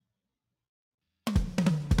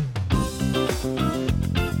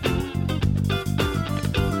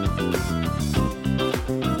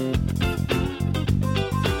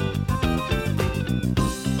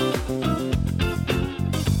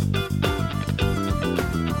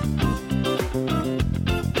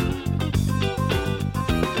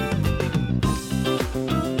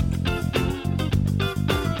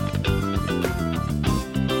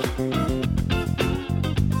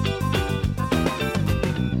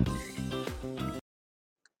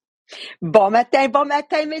Bon matin,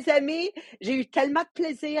 mes amis. J'ai eu tellement de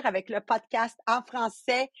plaisir avec le podcast en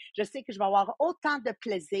français. Je sais que je vais avoir autant de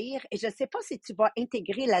plaisir et je ne sais pas si tu vas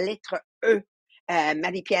intégrer la lettre E,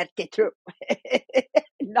 Marie-Pierre Tétrault.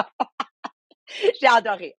 Non, j'ai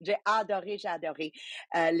adoré.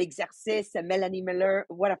 L'exercice, Melanie Miller,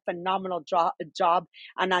 what a phenomenal job.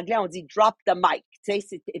 En anglais, on dit drop the mic.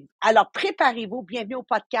 Alors, préparez-vous. Bienvenue au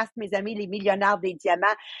podcast, mes amis, les millionnaires des diamants.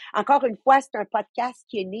 Encore une fois, c'est un podcast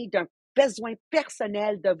qui est né d'un besoin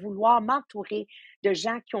personnel de vouloir m'entourer de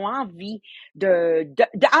gens qui ont envie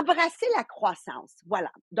d'embrasser la croissance.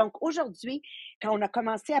 Voilà. Donc, aujourd'hui, quand on a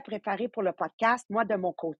commencé à préparer pour le podcast, moi, de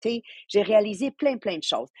mon côté, j'ai réalisé plein de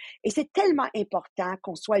choses. Et c'est tellement important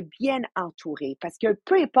qu'on soit bien entouré parce que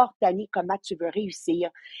peu importe, Dani, comment tu veux réussir,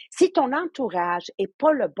 si ton entourage est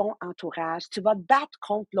pas le bon entourage, tu vas te battre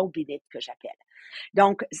contre l'eau bénite que j'appelle.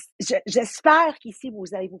 Donc, j'espère qu'ici,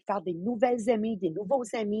 vous allez vous faire des nouvelles amies, des nouveaux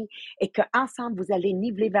amis et qu'ensemble, vous allez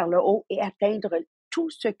niveler vers le haut et atteindre tout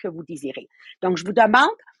ce que vous désirez. Donc, je vous demande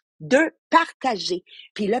de partager.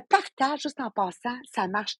 Puis le partage, juste en passant, ça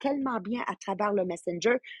marche tellement bien à travers le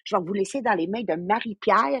Messenger. Je vais vous laisser dans les mains de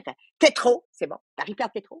Marie-Pierre Tétrault, c'est bon,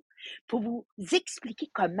 Marie-Pierre Tétrault, pour vous expliquer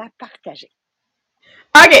comment partager.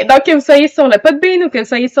 OK, donc que vous soyez sur le Podbean ou que vous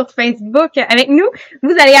soyez sur Facebook avec nous,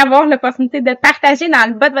 vous allez avoir l'opportunité de partager dans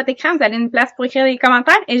le bas de votre écran. Vous avez une place pour écrire des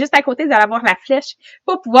commentaires et juste à côté, vous allez avoir la flèche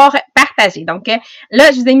pour pouvoir partager. Donc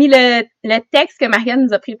là, je vous ai mis le texte que Marianne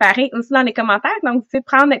nous a préparé aussi dans les commentaires. Donc, vous pouvez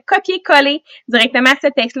prendre, copier-coller directement ce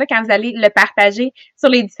texte-là quand vous allez le partager sur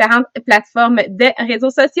les différentes plateformes de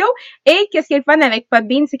réseaux sociaux. Et qu'est-ce qui est le fun avec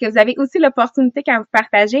Podbean, c'est que vous avez aussi l'opportunité quand vous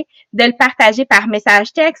partagez de le partager par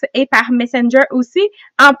message texte et par Messenger aussi,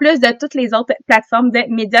 en plus de toutes les autres plateformes de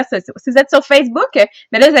médias sociaux. Si vous êtes sur Facebook,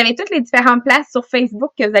 mais là, vous avez toutes les différentes places sur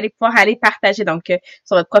Facebook que vous allez pouvoir aller partager. Donc,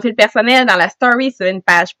 sur votre profil personnel, dans la story, sur une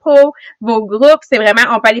page pro, vos groupes, c'est vraiment,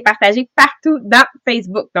 on peut aller partager partout dans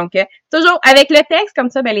Facebook. Donc, toujours avec le texte, comme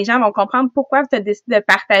ça, ben, les gens vont comprendre pourquoi tu as décidé de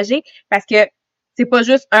partager, parce que c'est pas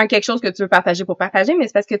juste quelque chose que tu veux partager pour partager, mais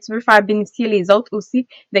c'est parce que tu veux faire bénéficier les autres aussi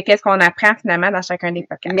de qu'est-ce qu'on apprend finalement dans chacun des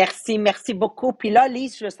podcasts. Merci beaucoup. Puis là,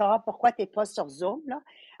 Lise, je veux savoir pourquoi tu n'es pas sur Zoom, là.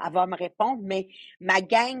 Elle va me répondre, mais ma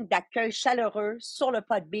gang d'accueil chaleureux sur le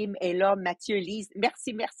Podbeam est là, Mathieu, Lise.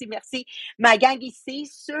 Merci. Ma gang ici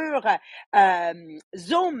sur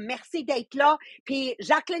Zoom, merci d'être là. Puis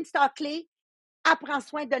Jacqueline Stockley, prends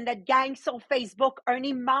soin de notre gang sur Facebook. Un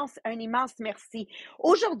immense merci.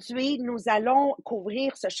 Aujourd'hui, nous allons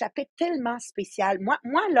couvrir ce chapitre tellement spécial. Moi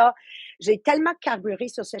là, j'ai tellement carburé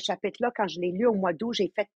sur ce chapitre-là quand je l'ai lu au mois d'août.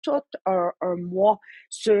 J'ai fait tout un mois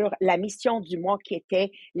sur la mission du mois qui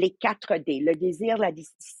était les 4 D. Le désir, la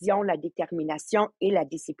décision, la détermination et la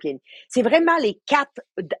discipline. C'est vraiment les 4,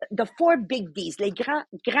 the 4 big Ds, les grands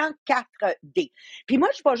 4 D. Puis moi,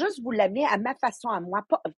 je vais juste vous l'amener à ma façon à moi.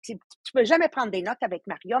 Tu peux jamais prendre des notes avec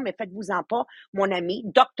Maria, mais faites-vous-en pas. Mon ami,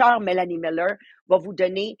 Dr. Melanie Miller, va vous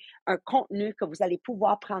donner un contenu que vous allez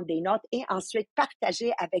pouvoir prendre des notes et ensuite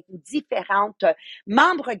partager avec vos différentes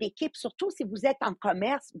membres d'équipe, surtout si vous êtes en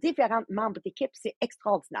commerce, différents membres d'équipe, c'est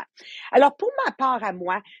extraordinaire. Alors, pour ma part à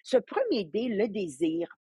moi, ce premier D, le désir,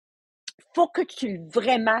 faut que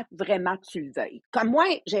vraiment tu le veuilles. Comme moi,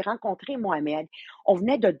 j'ai rencontré Mohamed, on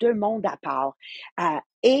venait de 2 mondes à part.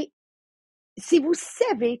 Et si vous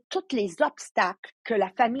savez tous les obstacles que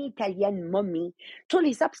la famille italienne m'a mis, tous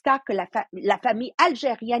les obstacles que la famille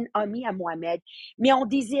algérienne a mis à Mohamed, mais on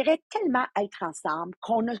désirait tellement être ensemble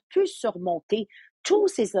qu'on a pu surmonter tous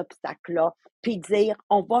ces obstacles-là, puis dire,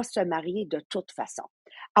 on va se marier de toute façon.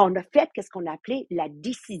 On a fait ce qu'on a appelé la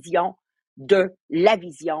décision de la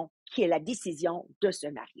vision, qui est la décision de se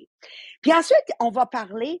marier. Puis ensuite, on va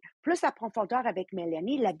parler plus à profondeur avec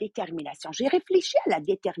Mélanie, la détermination. J'ai réfléchi à la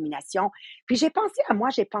détermination, puis j'ai pensé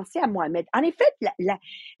à Mohamed. En effet,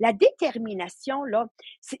 la détermination, là,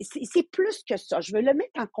 c'est plus que ça. Je veux le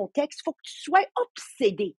mettre en contexte. Il faut que tu sois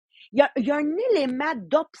obsédé. Il y a un élément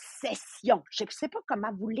d'obsession. Je ne sais pas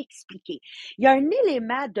comment vous l'expliquer. Il y a un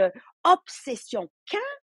élément d'obsession.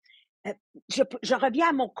 Je reviens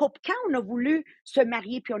à mon couple. Quand on a voulu se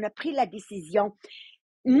marier, puis on a pris la décision,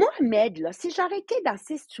 Mohamed, là, si j'aurais été dans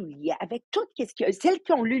ses souliers, avec toutes celles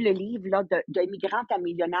qui ont lu le livre là, de Immigrante à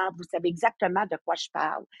millionnaire, vous savez exactement de quoi je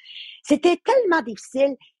parle. C'était tellement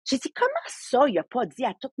difficile. J'ai dit, comment ça, il n'a pas dit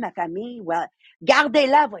à toute ma famille, well,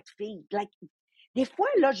 gardez-la, votre fille. Des fois,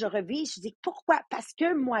 là, je revis, je dis pourquoi? Parce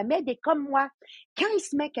que Mohamed est comme moi. Quand il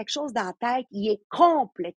se met quelque chose dans la tête, il est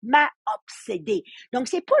complètement obsédé. Donc,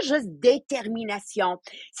 c'est pas juste détermination.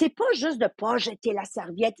 C'est pas juste de pas jeter la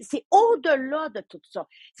serviette. C'est au-delà de tout ça.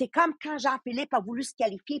 C'est comme quand Jean-Philippe a voulu se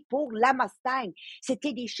qualifier pour la Mustang.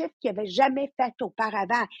 C'était des chiffres qu'il n'avait jamais fait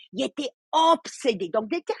auparavant. Il était obsédé. Donc,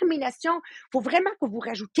 détermination, il faut vraiment que vous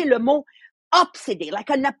rajoutez le mot obsédé,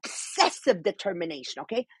 like an obsessive determination,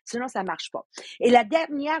 OK? Sinon, ça marche pas. Et la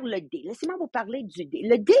dernière, le D. Laissez-moi vous parler du D.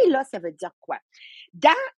 Le D, là, ça veut dire quoi? Dans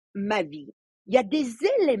ma vie, il y a des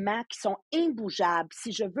éléments qui sont imbougeables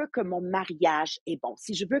si je veux que mon mariage est bon,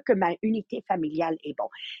 si je veux que ma unité familiale est bon,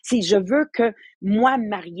 si je veux que moi,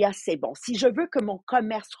 Maria, c'est bon, si je veux que mon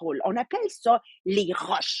commerce roule. On appelle ça les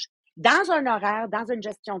roches. Dans un horaire, dans une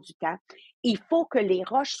gestion du temps, il faut que les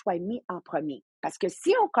roches soient mis en premier. Parce que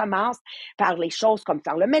si on commence par les choses comme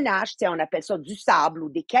faire le ménage, on appelle ça du sable ou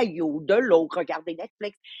des cailloux, de l'eau, regarder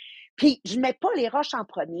Netflix, puis je ne mets pas les roches en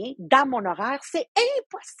premier dans mon horaire, c'est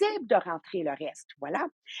impossible de rentrer le reste, voilà.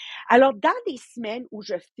 Alors, dans des semaines où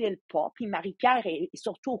je file pas, puis Marie-Pierre est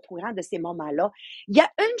surtout au courant de ces moments-là, il y a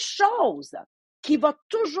une chose qui va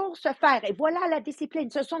toujours se faire, et voilà la discipline,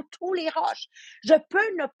 ce sont tous les roches. Je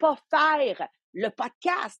peux ne pas faire le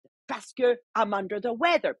podcast parce que I'm under the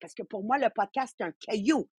weather, parce que pour moi, le podcast, c'est un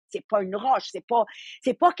caillou, c'est pas une roche, c'est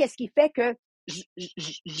pas qu'est-ce qui fait que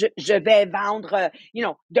je vais vendre,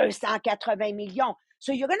 280 millions.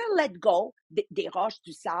 So you're gonna let go des roches,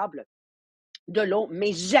 du sable, de l'eau,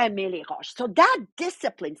 mais jamais les roches. So that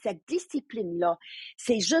discipline, cette discipline-là,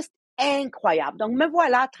 c'est juste incroyable. Donc, me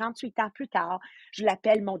voilà 38 ans plus tard, je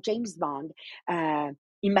l'appelle mon James Bond.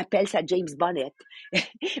 Il m'appelle sa James Bonnet.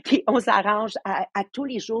 Puis on s'arrange à tous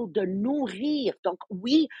les jours de nourrir. Donc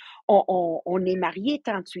oui, on est mariés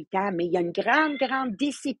 38 ans, mais il y a une grande, grande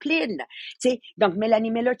discipline. Tu sais, donc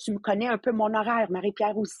Mélanie Miller, tu me connais un peu mon horaire,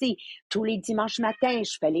 Marie-Pierre aussi. Tous les dimanches matins,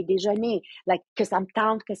 je fais les déjeuners. Like, que ça me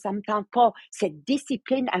tente pas. Cette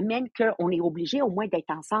discipline amène qu'on est obligé au moins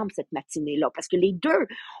d'être ensemble cette matinée-là. Parce que les deux,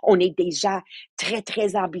 on est déjà très,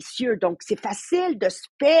 très ambitieux. Donc, c'est facile de se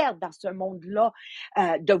perdre dans ce monde-là,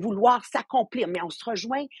 de vouloir s'accomplir. Mais on se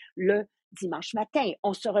rejoint le dimanche matin,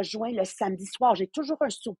 on se rejoint le samedi soir. J'ai toujours un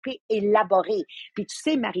souper élaboré. Puis tu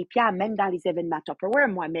sais, Marie-Pierre, même dans les événements Tupperware,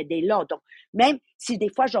 Mohamed est là. Donc, même si des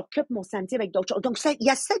fois j'occupe mon samedi avec d'autres choses. Donc, il y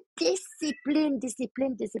a cette discipline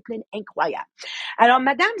incroyable. Alors,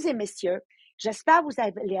 mesdames et messieurs, j'espère que vous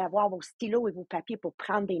allez avoir vos stylos et vos papiers pour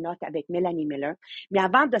prendre des notes avec Mélanie Miller. Mais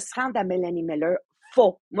avant de se rendre à Mélanie Miller,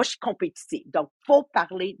 moi je suis compétitive, donc faut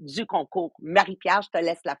parler du concours. Marie-Pierre, je te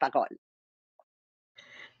laisse la parole.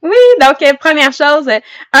 Oui, donc première chose,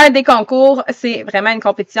 un des concours, c'est vraiment une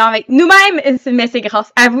compétition avec nous-mêmes, mais c'est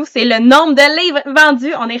grâce à vous, c'est le nombre de livres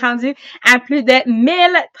vendus. On est rendu à plus de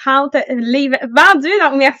 1030 livres vendus.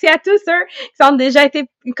 Donc merci à tous ceux qui ont déjà été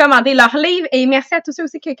commandés leurs livres et merci à tous ceux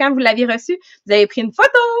aussi que quand vous l'avez reçu, vous avez pris une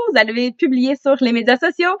photo, vous l'avez publié sur les médias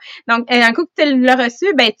sociaux. Donc un coup que tu l'as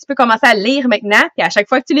reçu, ben tu peux commencer à lire maintenant. Puis à chaque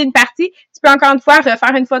fois que tu lis une partie, tu peux encore une fois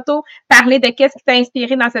refaire une photo, parler de qu'est-ce qui t'a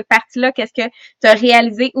inspiré dans cette partie-là, qu'est-ce que tu as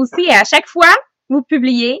réalisé aussi. Et à chaque fois, vous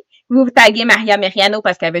publiez, vous taguez Maria Meriano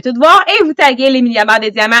parce qu'elle veut tout voir et vous taguez les millionnaires des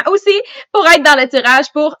diamants aussi pour être dans le tirage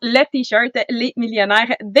pour le t-shirt Les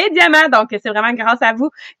millionnaires des diamants. Donc, c'est vraiment grâce à vous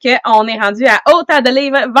qu'on est rendu à autant de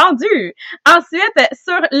livres vendus. Ensuite,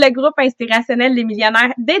 sur le groupe inspirationnel Les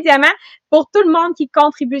millionnaires des diamants, pour tout le monde qui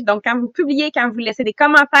contribue. Donc, quand vous publiez, quand vous laissez des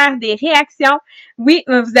commentaires, des réactions, oui,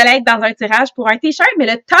 vous allez être dans un tirage pour un t-shirt, mais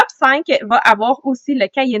le top 5 va avoir aussi le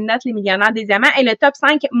cahier de notes Les millionnaires des diamants. Et le top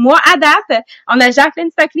 5, moi, à date, on a Jacqueline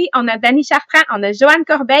Stockley, on a Dani Chartrand, on a Joanne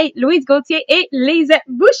Corbeil, Louise Gauthier et Lise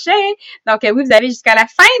Boucher. Donc, oui, vous avez jusqu'à la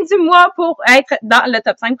fin du mois pour être dans le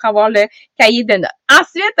top 5 pour avoir le cahier de notes.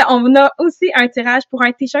 Ensuite, on a aussi un tirage pour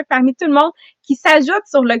un t-shirt parmi tout le monde qui s'ajoutent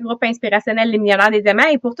sur le groupe inspirationnel Les millionnaires des diamants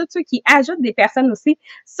et pour tous ceux qui ajoutent des personnes aussi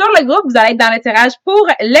sur le groupe, vous allez être dans le tirage pour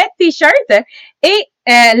le t-shirt. Et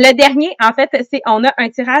le dernier, en fait, c'est on a un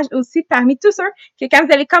tirage aussi parmi tous ceux que quand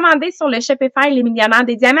vous avez commandé sur le Shopify Les millionnaires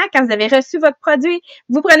des diamants, quand vous avez reçu votre produit,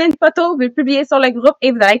 vous prenez une photo, vous le publiez sur le groupe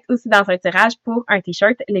et vous allez être aussi dans un tirage pour un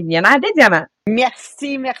t-shirt Les millionnaires des diamants.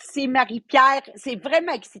 Merci Marie-Pierre. C'est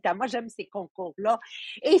vraiment excitant. Moi, j'aime ces concours-là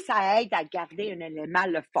et ça aide à garder un élément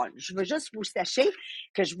le fun. Je veux juste vous sachiez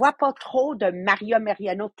que je vois pas trop de Maria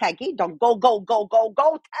Meriano tagué. Donc, go,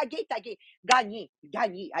 taguer. Gagner.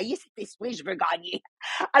 Ayez cet esprit, je veux gagner.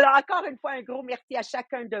 Alors, encore une fois, un gros merci à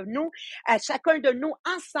chacun de nous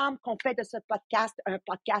ensemble qu'on fait de ce podcast un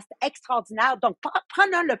podcast extraordinaire. Donc,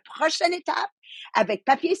 prenons la prochaine étape avec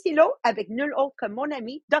papier stylo, avec nul autre que mon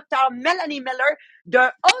amie, Dr. Mélanie Miller. Miller de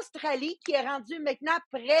Australie qui est rendu maintenant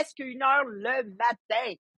presque 1 heure le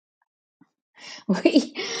matin.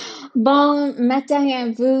 Oui, bon matin à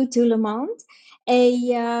vous tout le monde.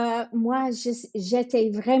 Et moi, j'étais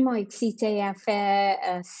vraiment excitée à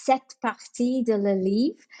faire cette partie de le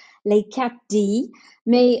livre, les 4 D.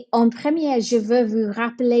 Mais en premier, je veux vous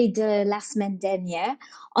rappeler de la semaine dernière.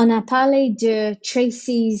 On a parlé de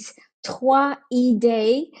Tracy's 3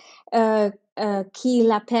 idées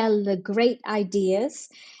qu'il appelle the Great Ideas.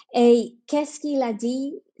 Et qu'est-ce qu'il a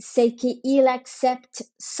dit? C'est qu'il accepte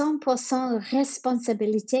 100%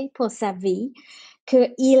 responsabilité pour sa vie,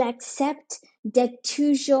 qu'il accepte d'être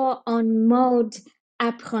toujours en mode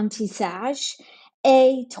apprentissage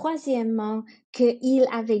et troisièmement, qu'il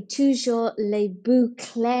avait toujours les buts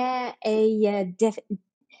clairs et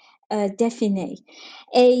définis.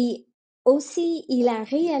 Et aussi, il a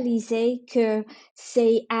réalisé que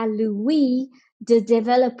c'est à lui de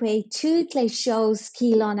développer toutes les choses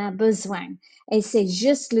qu'il en a besoin. Et c'est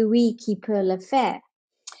juste lui qui peut le faire.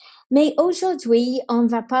 Mais aujourd'hui, on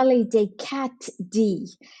va parler des 4 D.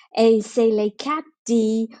 Et c'est les 4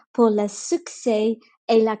 D pour le succès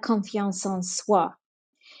et la confiance en soi.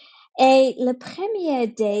 Et le premier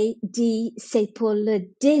D, c'est pour le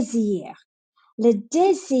désir. Le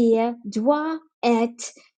désir doit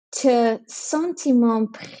être le sentiment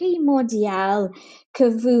primordial que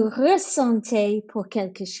vous ressentez pour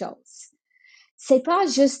quelque chose. C'est pas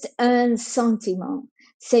juste un sentiment,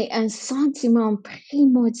 c'est un sentiment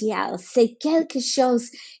primordial. C'est quelque chose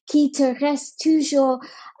qui te reste toujours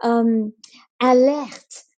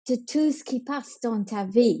alerte de tout ce qui passe dans ta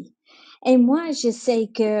vie. Et moi, je sais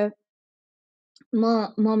que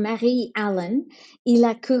mon mari, Alan, il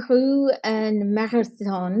a couru un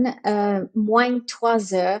marathon moins de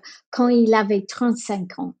 3 heures quand il avait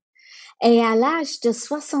 35 ans. Et à l'âge de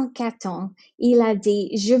 64 ans, il a dit,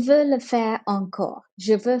 je veux le faire encore.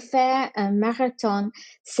 Je veux faire un marathon,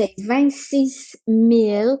 c'est 26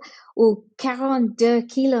 000 ou 42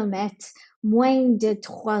 kilomètres, moins de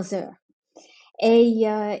 3 heures. Et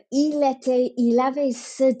il avait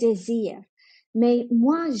ce désir. Mais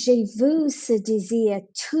moi, j'ai vu ce désir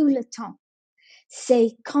tout le temps.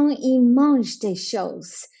 C'est quand il mange des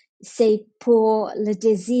choses, c'est pour le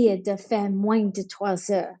désir de faire moins de 3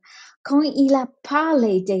 heures. Quand il a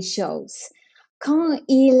parlé des choses, quand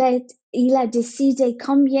il a décidé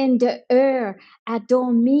combien d'heures à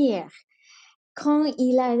dormir, quand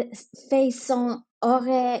il a fait son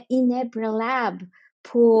horaire inébranlable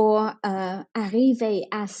pour arriver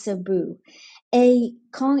à ce but. Et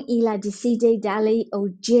quand il a décidé d'aller au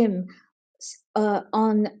gym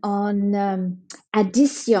en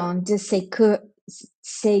addition de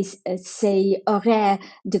ses horaires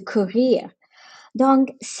de courir.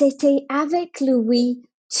 Donc, c'était avec lui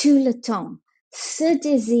tout le temps, ce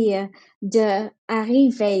désir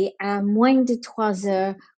d'arriver à moins de 3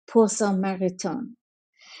 heures pour son marathon.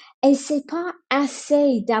 Et c'est pas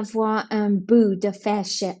assez d'avoir un but de faire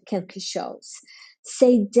quelque chose.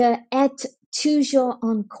 C'est d'être toujours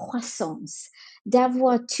en croissance,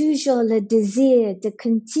 d'avoir toujours le désir de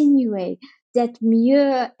continuer, d'être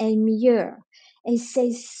mieux et mieux. Et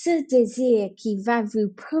c'est ce désir qui va vous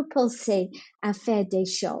propulser à faire des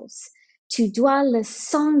choses. Tu dois le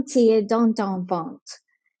sentir dans ton ventre.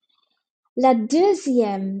 La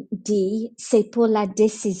deuxième dit, c'est pour la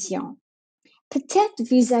décision. Peut-être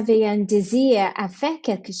vous avez un désir à faire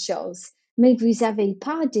quelque chose, mais vous n'avez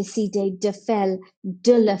pas décidé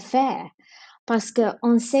de le faire. Parce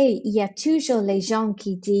qu'on sait, il y a toujours les gens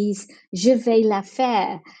qui disent, je vais la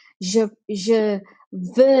faire, je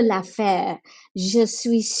veux la faire, je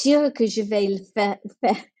suis sûre que je vais faire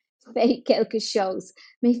quelque chose.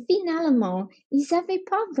 Mais finalement, ils n'avaient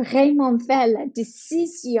pas vraiment fait la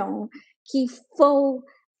décision qu'il faut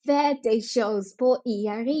faire des choses pour y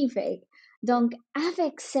arriver. Donc,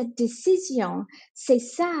 avec cette décision, c'est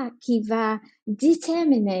ça qui va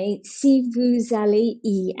déterminer si vous allez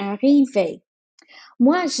y arriver.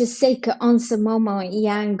 Moi, je sais qu'en ce moment, il y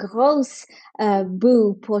a un gros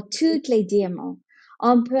bout pour tous les diamants.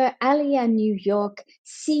 On peut aller à New York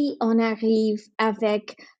si on arrive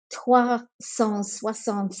avec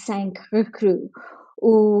 365 recrues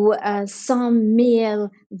ou 100 000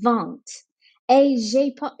 ventes. Et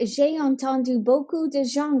j'ai entendu beaucoup de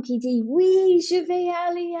gens qui disent, oui, je vais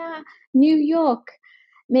aller à New York.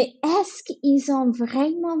 Mais est-ce qu'ils ont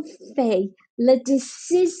vraiment fait la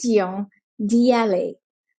décision d'y aller?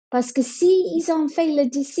 Parce que s'ils ont fait la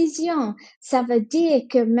décision, ça veut dire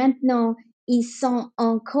que maintenant, ils sont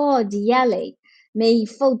encore d'y aller. Mais il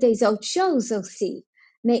faut des autres choses aussi.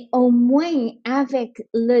 Mais au moins, avec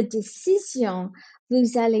la décision,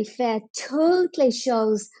 vous allez faire toutes les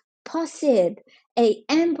choses possible et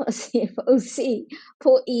impossible aussi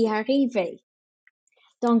pour y arriver.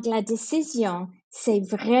 Donc, la décision, c'est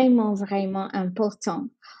vraiment, vraiment important.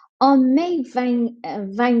 En mai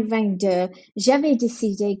 2022, j'avais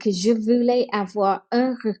décidé que je voulais avoir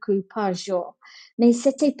un recul par jour. Mais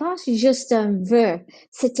c'était pas juste un vœu,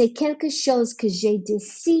 c'était quelque chose que j'ai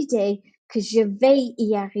décidé que je vais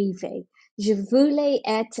y arriver. Je voulais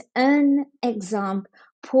être un exemple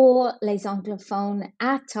pour les anglophones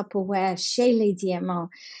à Tupperware chez les Diamants.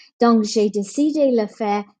 Donc, j'ai décidé de le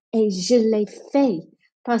faire et je l'ai fait.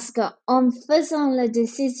 Parce que en faisant la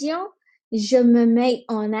décision, je me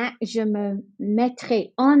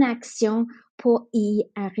mettrai en action pour y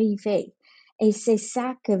arriver. Et c'est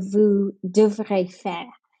ça que vous devrez faire.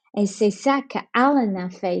 Et c'est ça que Alan a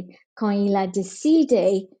fait quand il a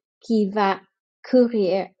décidé qu'il va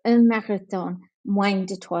courir un marathon moins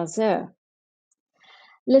de 3 heures.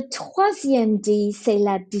 Le troisième D, c'est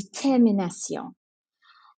la détermination.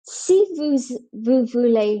 Si vous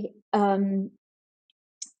voulez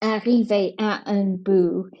arriver à un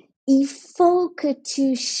bout, il faut que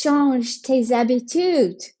tu changes tes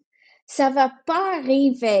habitudes. Ça va pas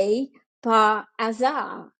arriver par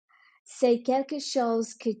hasard. C'est quelque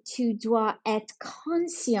chose que tu dois être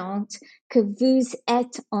consciente que vous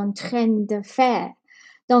êtes en train de faire.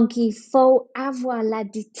 Donc, il faut avoir la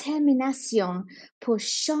détermination pour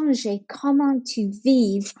changer comment tu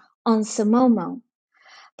vives en ce moment.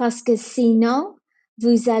 Parce que sinon,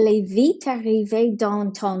 vous allez vite arriver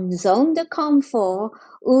dans ton zone de confort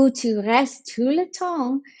où tu restes tout le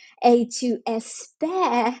temps et tu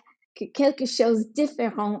espères que quelque chose de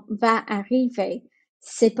différent va arriver.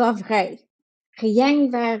 C'est pas vrai. Rien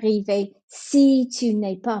va arriver si tu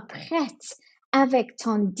n'es pas prête avec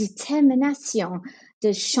ton détermination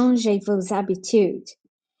de changer vos habitudes.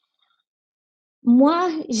 Moi,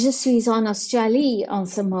 je suis en Australie en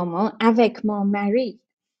ce moment avec mon mari.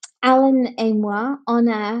 Alan et moi, on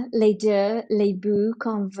a les deux les buts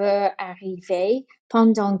qu'on veut arriver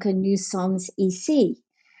pendant que nous sommes ici.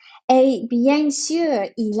 Et bien sûr,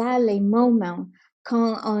 il y a les moments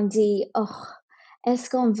quand on dit, oh, est-ce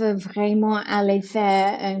qu'on veut vraiment aller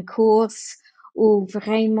faire une course ou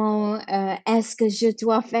vraiment, est-ce que je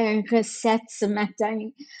dois faire une recette ce matin?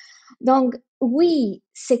 Donc, oui,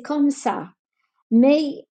 c'est comme ça.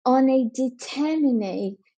 Mais on est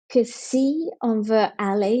déterminé que si on veut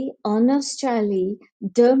aller en Australie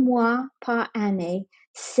 2 mois par année,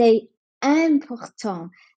 c'est important.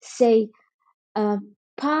 C'est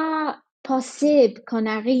pas possible qu'on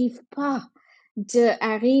n'arrive pas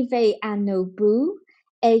d'arriver à nos buts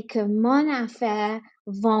et que mon affaire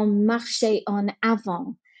vont marcher en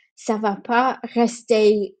avant. Ça va pas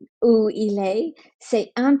rester où il est.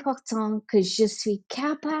 C'est important que je suis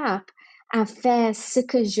capable à faire ce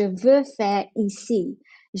que je veux faire ici.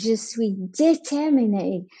 Je suis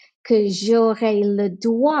déterminée que j'aurai le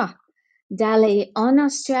droit d'aller en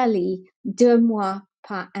Australie 2 mois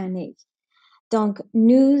par année. Donc,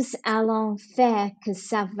 nous allons faire que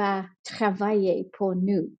ça va travailler pour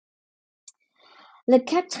nous. Le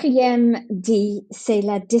quatrième D, c'est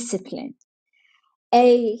la discipline.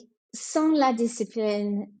 Et sans la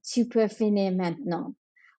discipline, tu peux finir maintenant.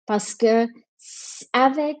 Parce que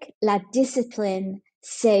avec la discipline,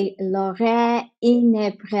 c'est l'horaire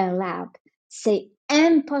inébranlable. C'est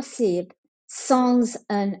impossible sans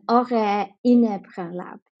un horaire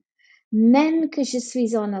inébranlable. Même que je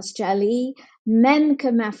suis en Australie, même que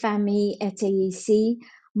ma famille était ici,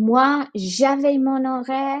 moi, j'avais mon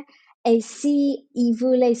horaire et si ils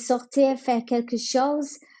voulaient sortir faire quelque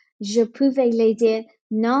chose, je pouvais les dire,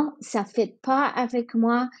 non, ça ne fait pas avec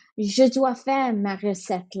moi, je dois faire ma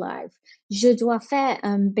recette live, je dois faire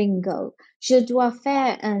un bingo, je dois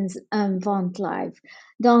faire un vente live.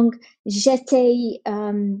 Donc, j'avais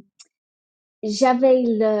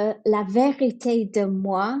la vérité de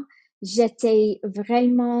moi, j'étais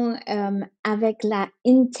vraiment avec la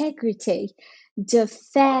intégrité de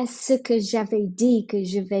faire ce que j'avais dit que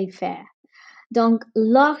je vais faire. Donc,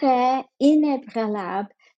 l'horaire inébranlable,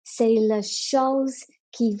 c'est la chose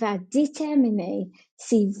qui va déterminer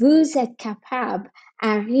si vous êtes capable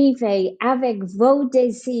d'arriver avec vos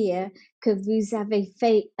désirs que vous avez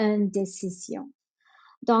fait une décision.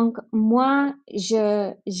 Donc, moi,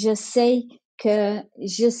 je sais que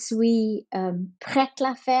je suis prête à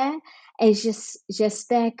la faire et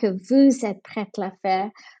j'espère que vous êtes prête à la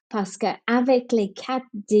faire parce qu'avec les 4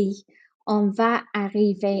 D, on va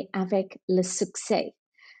arriver avec le succès.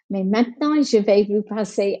 Mais maintenant, je vais vous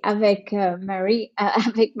passer avec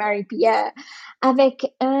avec Marie-Pierre,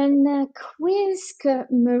 avec un quiz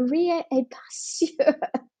que Marie est pas sûre.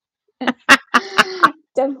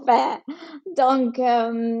 de fait. Donc,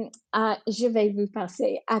 je vais vous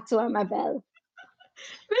passer à toi, ma belle.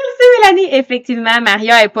 Merci, Mélanie. Effectivement,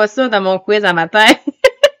 Maria est pas sûre de mon quiz un matin.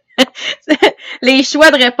 Les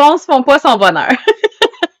choix de réponse font pas son bonheur.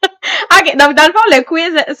 OK, donc dans le fond, le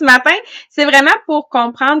quiz ce matin, c'est vraiment pour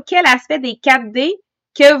comprendre quel aspect des 4D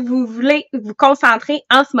que vous voulez vous concentrer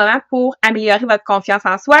en ce moment pour améliorer votre confiance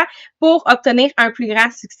en soi, pour obtenir un plus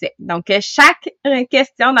grand succès. Donc, chaque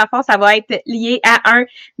question, dans le fond, ça va être lié à un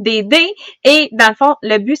des D. Et dans le fond,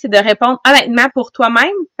 le but, c'est de répondre honnêtement pour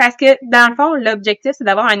toi-même parce que, dans le fond, l'objectif, c'est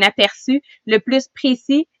d'avoir un aperçu le plus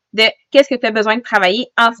précis de qu'est-ce que tu as besoin de travailler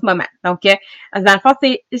en ce moment. Donc, dans le fond,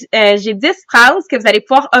 c'est j'ai 10 phrases que vous allez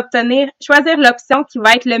pouvoir obtenir, choisir l'option qui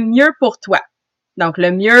va être le mieux pour toi. Donc,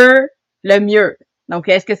 le mieux. Donc,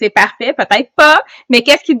 est-ce que c'est parfait? Peut-être pas, mais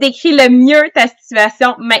qu'est-ce qui décrit le mieux ta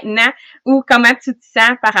situation maintenant ou comment tu te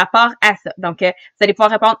sens par rapport à ça? Donc, vous allez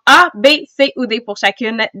pouvoir répondre A, B, C ou D pour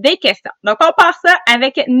chacune des questions. Donc, on part ça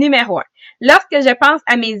avec numéro 1. Lorsque je pense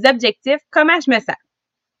à mes objectifs, comment je me sens?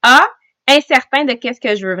 A, incertain de qu'est-ce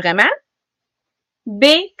que je veux vraiment. B,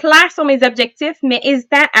 clair sur mes objectifs, mais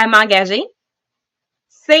hésitant à m'engager.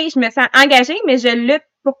 C, je me sens engagée, mais je lutte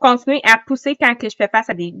pour continuer à pousser quand que je fais face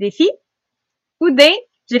à des défis. Ou D,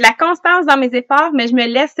 j'ai de la constance dans mes efforts, mais je me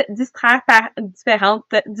laisse distraire par différentes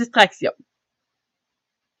distractions.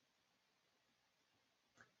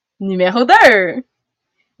 Numéro 2.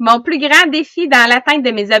 Mon plus grand défi dans l'atteinte de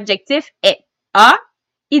mes objectifs est A,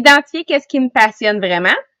 identifier qu'est-ce qui me passionne vraiment.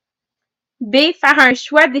 B, faire un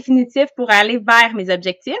choix définitif pour aller vers mes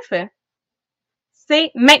objectifs. C,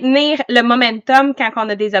 maintenir le momentum quand on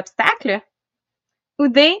a des obstacles. Ou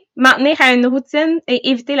D, m'en tenir à une routine et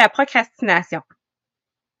éviter la procrastination.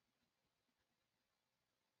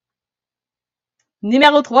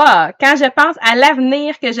 Numéro 3. Quand je pense à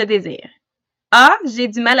l'avenir que je désire. A, j'ai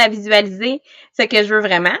du mal à visualiser ce que je veux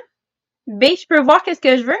vraiment. B, je peux voir qu'est-ce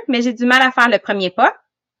que je veux, mais j'ai du mal à faire le premier pas.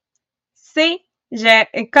 C,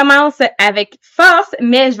 je commence avec force,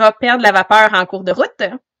 mais je vais perdre la vapeur en cours de route.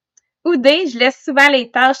 Ou D, je laisse souvent les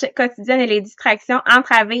tâches quotidiennes et les distractions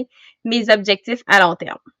entraver mes objectifs à long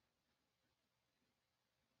terme.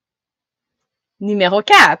 Numéro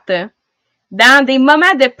 4. Dans des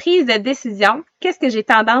moments de prise de décision, qu'est-ce que j'ai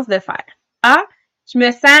tendance de faire? A, je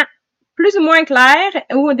me sens plus ou moins clair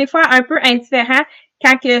ou des fois un peu indifférent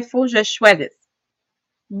quand il faut que je choisisse.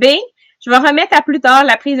 B, je vais remettre à plus tard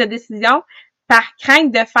la prise de décision par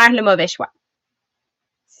crainte de faire le mauvais choix.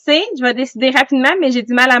 C, je vais décider rapidement, mais j'ai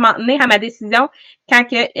du mal à m'en tenir à ma décision quand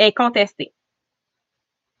elle est contestée.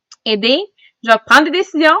 Et D, je vais prendre des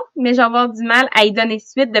décisions, mais je vais avoir du mal à y donner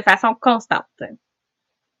suite de façon constante.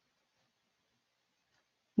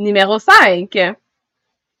 Numéro 5.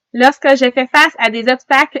 Lorsque je fais face à des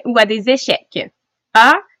obstacles ou à des échecs.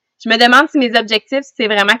 A, je me demande si mes objectifs, c'est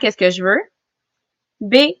vraiment qu'est-ce que je veux.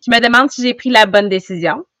 B, je me demande si j'ai pris la bonne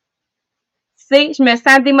décision. C, je me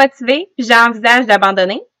sens démotivée puis j'envisage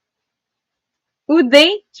d'abandonner. Ou D,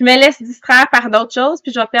 je me laisse distraire par d'autres choses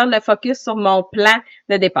puis je vais perdre le focus sur mon plan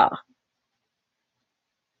de départ.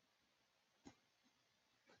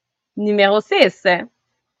 Numéro 6.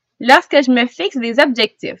 Lorsque je me fixe des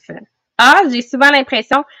objectifs. A, j'ai souvent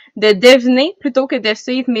l'impression de deviner plutôt que de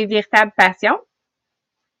suivre mes véritables passions.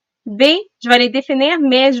 B, je vais les définir,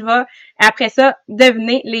 mais je vais, après ça,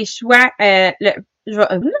 deviner les choix,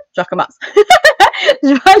 je recommence. Je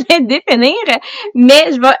vais les définir,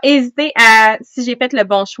 mais je vais hésiter à, si j'ai fait le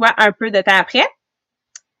bon choix un peu de temps après.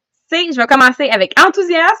 C, je vais commencer avec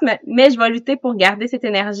enthousiasme, mais je vais lutter pour garder cette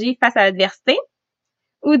énergie face à l'adversité.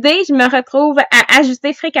 Ou D, je me retrouve à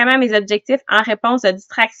ajuster fréquemment mes objectifs en réponse de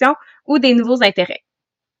distractions ou des nouveaux intérêts.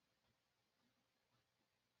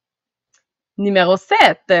 Numéro 7.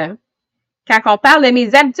 Quand on parle de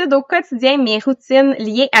mes habitudes au quotidien, mes routines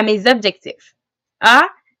liées à mes objectifs. A,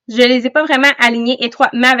 je les ai pas vraiment alignés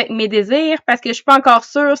étroitement avec mes désirs parce que je suis pas encore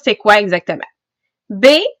sûre c'est quoi exactement. B,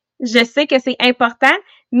 je sais que c'est important,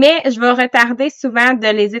 mais je vais retarder souvent de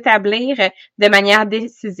les établir de manière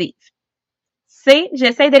décisive. C,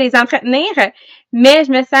 j'essaie de les entretenir, mais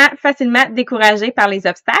je me sens facilement découragée par les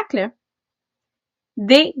obstacles.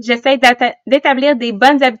 D, j'essaie d'établir des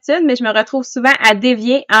bonnes habitudes, mais je me retrouve souvent à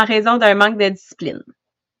dévier en raison d'un manque de discipline.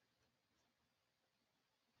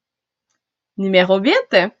 Numéro 8.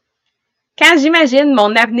 Quand j'imagine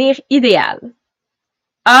mon avenir idéal.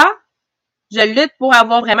 A, je lutte pour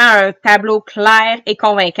avoir vraiment un tableau clair et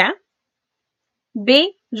convaincant. B,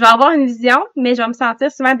 je vais avoir une vision, mais je vais me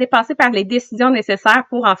sentir souvent dépassée par les décisions nécessaires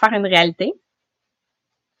pour en faire une réalité.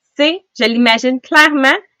 C, je l'imagine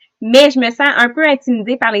clairement, mais je me sens un peu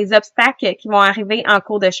intimidée par les obstacles qui vont arriver en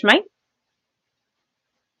cours de chemin.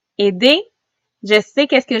 Et D, Je sais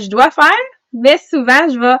qu'est-ce que je dois faire, mais souvent,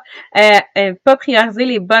 je vais pas prioriser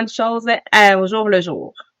les bonnes choses au jour le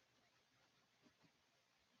jour.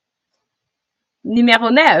 Numéro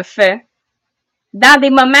 9. Dans des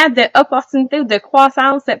moments d'opportunité ou de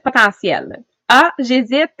croissance potentielle. A,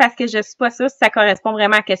 j'hésite parce que je suis pas sûre si ça correspond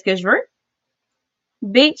vraiment à ce que je veux.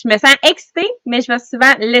 B, je me sens excitée, mais je vais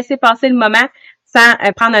souvent laisser passer le moment sans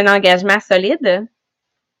prendre un engagement solide.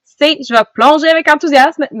 C, je vais plonger avec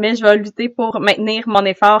enthousiasme, mais je vais lutter pour maintenir mon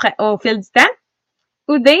effort au fil du temps.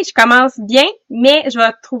 Ou D, je commence bien, mais je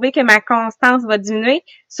vais trouver que ma constance va diminuer,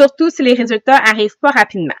 surtout si les résultats arrivent pas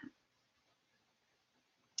rapidement.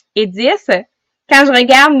 Et 10, quand je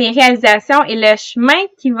regarde mes réalisations et le chemin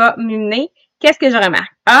qui va m'amener, qu'est-ce que je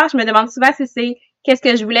remarque? A, je me demande souvent si c'est qu'est-ce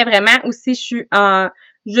que je voulais vraiment ou si je suis en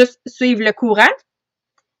juste suivre le courant.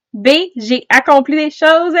 B, j'ai accompli des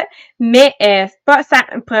choses, mais pas sans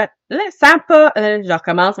pas, je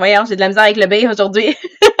recommence, voyons, j'ai de la misère avec le B aujourd'hui.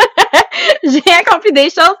 J'ai accompli des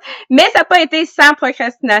choses, mais ça n'a pas été sans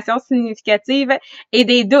procrastination significative et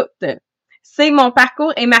des doutes. C, mon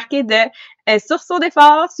parcours est marqué de sursaut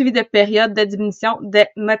d'effort suivi de périodes de diminution de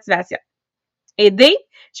motivation. Et D,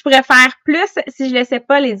 je pourrais faire plus si je laissais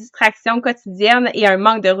pas les distractions quotidiennes et un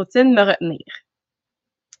manque de routine me retenir.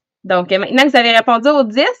 Donc, maintenant que vous avez répondu aux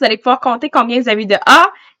 10, vous allez pouvoir compter combien vous avez de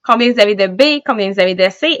A, combien vous avez de B, combien vous avez de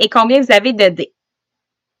C et combien vous avez de D.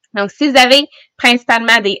 Donc, si vous avez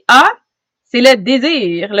principalement des A, c'est le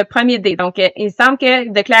désir, le premier D. Donc, il semble que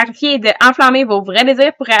de clarifier et d'enflammer vos vrais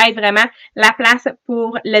désirs pourrait être vraiment la place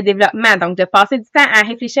pour le développement. Donc, de passer du temps à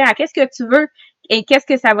réfléchir à qu'est-ce que tu veux et qu'est-ce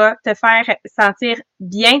que ça va te faire sentir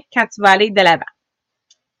bien quand tu vas aller de l'avant.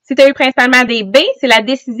 Si tu as eu principalement des B, c'est la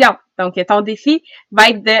décision. Donc, ton défi va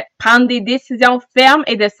être de prendre des décisions fermes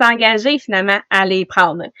et de s'engager finalement à les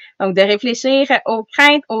prendre. Donc, de réfléchir aux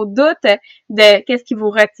craintes, aux doutes, de qu'est-ce qui vous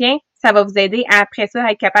retient. Ça va vous aider à, après ça,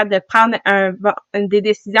 à être capable de prendre des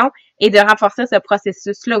décisions et de renforcer ce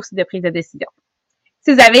processus-là aussi de prise de décision.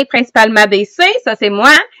 Si vous avez principalement des C, ça c'est moi,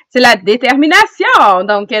 c'est la détermination.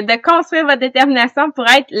 Donc, de construire votre détermination pour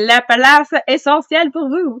être la place essentielle pour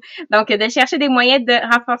vous. Donc, de chercher des moyens de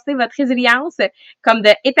renforcer votre résilience, comme de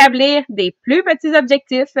établir des plus petits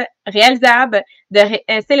objectifs réalisables, de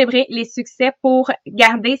célébrer les succès pour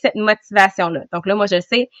garder cette motivation-là. Donc là, moi, je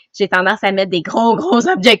sais, j'ai tendance à mettre des gros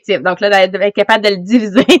objectifs. Donc là, d'être capable de le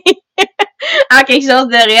diviser en quelque chose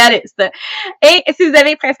de réaliste. Et si vous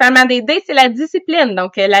avez principalement des D, c'est la discipline.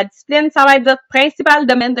 Donc, la discipline, ça va être votre principal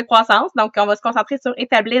domaine de croissance. Donc, on va se concentrer sur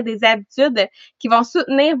établir des habitudes qui vont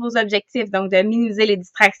soutenir vos objectifs. Donc, de minimiser les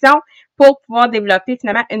distractions pour pouvoir développer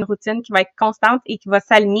finalement une routine qui va être constante et qui va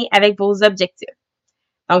s'aligner avec vos objectifs.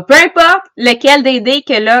 Donc, peu importe lequel des D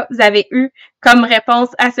que là, vous avez eu comme réponse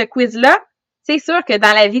à ce quiz-là, c'est sûr que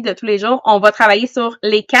dans la vie de tous les jours, on va travailler sur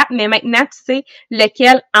les 4, mais maintenant, tu sais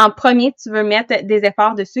lequel en premier tu veux mettre des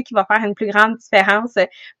efforts dessus qui va faire une plus grande différence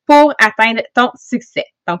pour atteindre ton succès.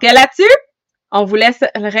 Donc là-dessus, on vous laisse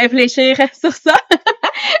réfléchir sur ça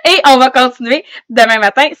et on va continuer demain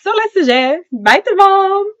matin sur le sujet. Bye tout le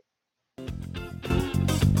monde!